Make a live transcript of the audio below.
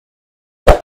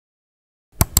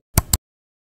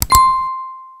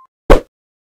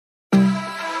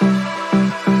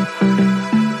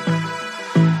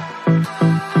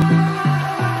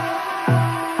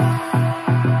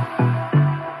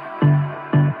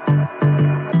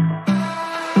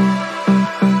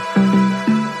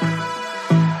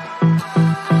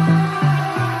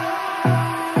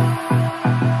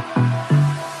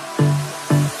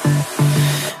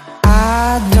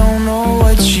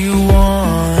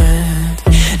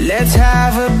Let's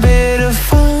have a bit of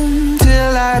fun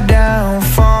till I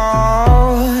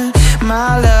downfall.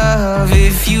 My love,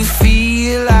 if you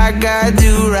feel like I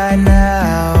do right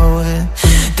now,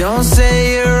 don't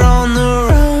say you're on the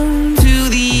run to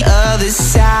the other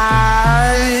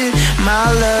side,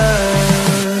 my love.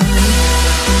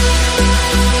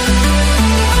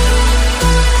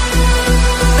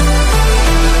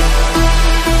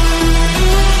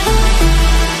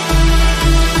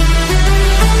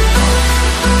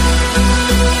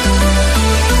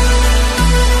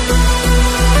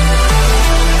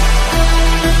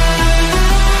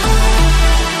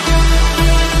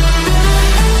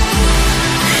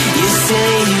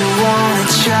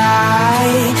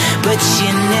 But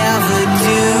you never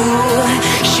do.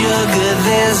 Sugar,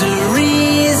 there's a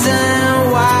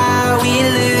reason why we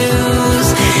lose.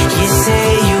 You say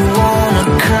you wanna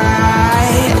cry,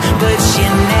 but you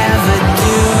never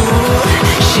do.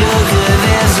 Sugar,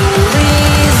 there's a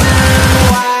reason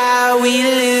why we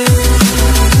lose.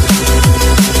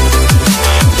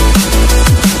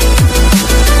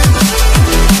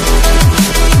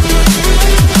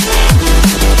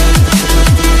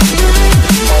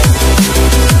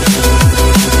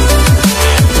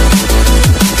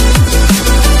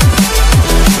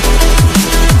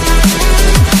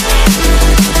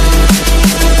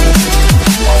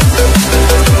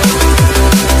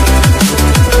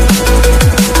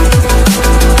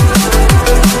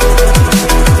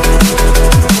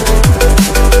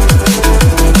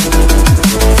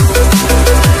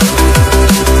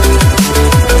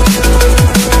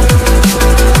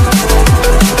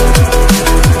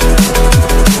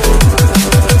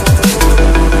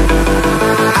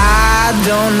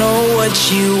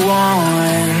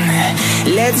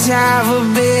 Let's have a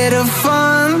bit of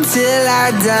fun till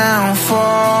I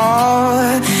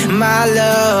downfall. My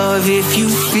love, if you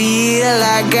feel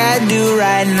like I do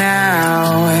right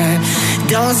now,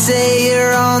 don't say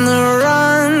you're on the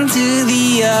run to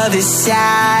the other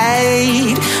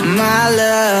side, my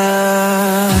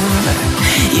love.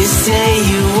 You say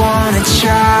you wanna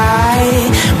try,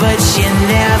 but you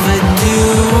never do.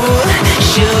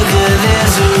 Sugar,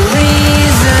 there's a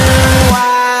reason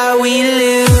why we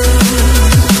lose.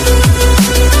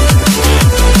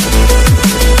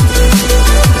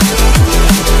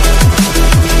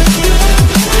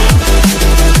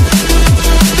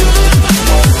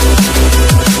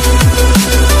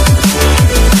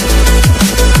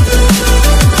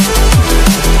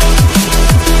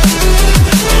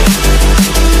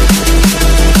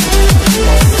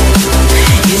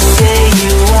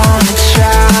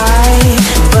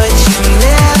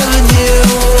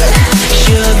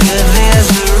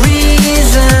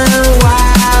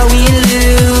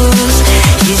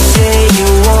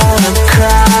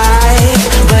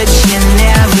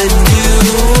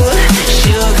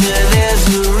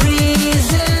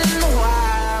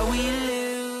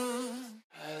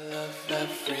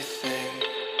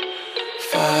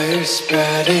 Fire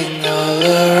spreading all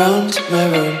around my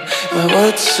room. My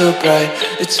world's so bright,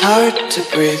 it's hard to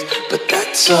breathe, but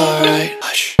that's alright.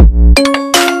 Hush.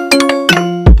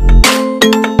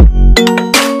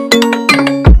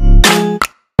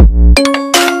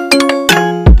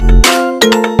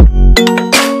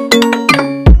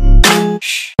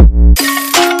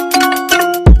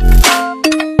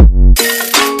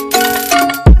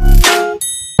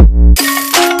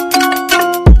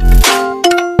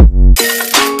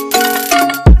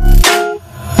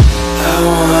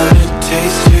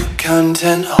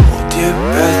 Content, hold your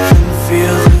breath and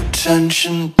feel the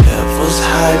tension. Devils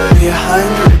hide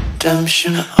behind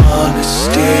redemption.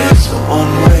 Honesty is the one